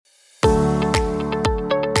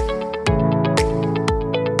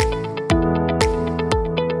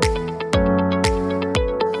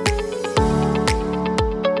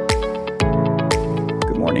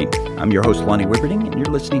I'm your host, Lonnie Wibberding, and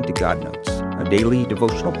you're listening to God Notes, a daily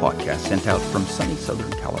devotional podcast sent out from sunny Southern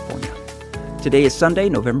California. Today is Sunday,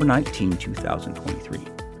 November 19, 2023.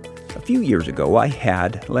 A few years ago, I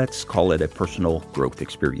had, let's call it a personal growth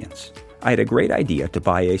experience. I had a great idea to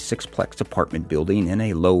buy a sixplex apartment building in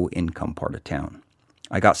a low-income part of town.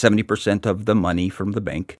 I got 70% of the money from the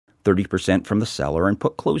bank, 30% from the seller, and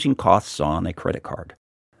put closing costs on a credit card.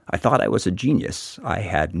 I thought I was a genius. I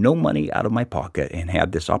had no money out of my pocket and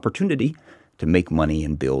had this opportunity to make money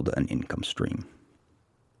and build an income stream.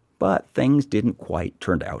 But things didn't quite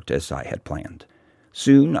turn out as I had planned.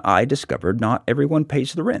 Soon I discovered not everyone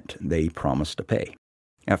pays the rent they promise to pay.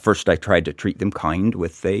 At first I tried to treat them kind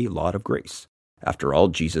with a lot of grace. After all,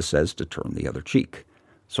 Jesus says to turn the other cheek.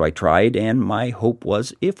 So I tried, and my hope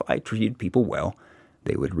was if I treated people well,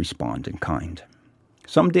 they would respond in kind.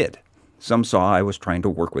 Some did. Some saw I was trying to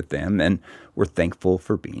work with them and were thankful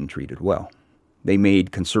for being treated well. They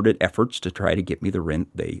made concerted efforts to try to get me the rent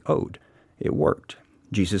they owed. It worked.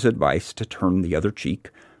 Jesus' advice to turn the other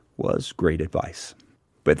cheek was great advice.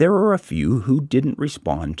 But there were a few who didn't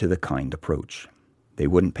respond to the kind approach. They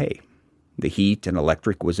wouldn't pay. The heat and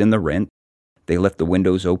electric was in the rent. They left the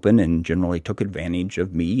windows open and generally took advantage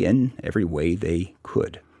of me in every way they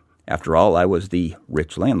could. After all, I was the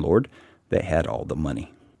rich landlord that had all the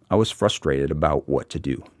money. I was frustrated about what to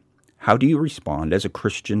do. How do you respond as a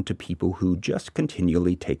Christian to people who just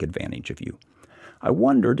continually take advantage of you? I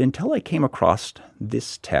wondered until I came across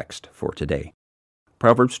this text for today.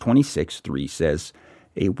 Proverbs 26:3 says,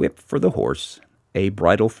 "A whip for the horse, a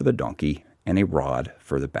bridle for the donkey, and a rod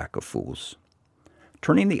for the back of fools."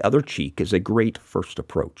 Turning the other cheek is a great first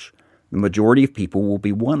approach. The majority of people will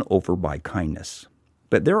be won over by kindness.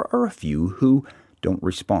 But there are a few who don't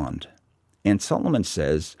respond. And Solomon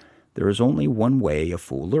says, there is only one way a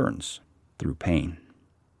fool learns, through pain.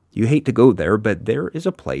 You hate to go there, but there is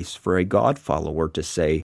a place for a God follower to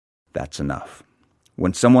say, that's enough.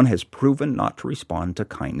 When someone has proven not to respond to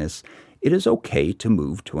kindness, it is okay to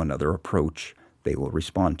move to another approach they will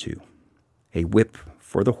respond to. A whip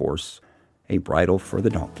for the horse, a bridle for the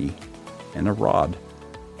donkey, and a rod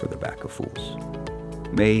for the back of fools.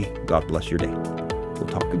 May God bless your day. We'll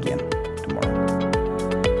talk again tomorrow.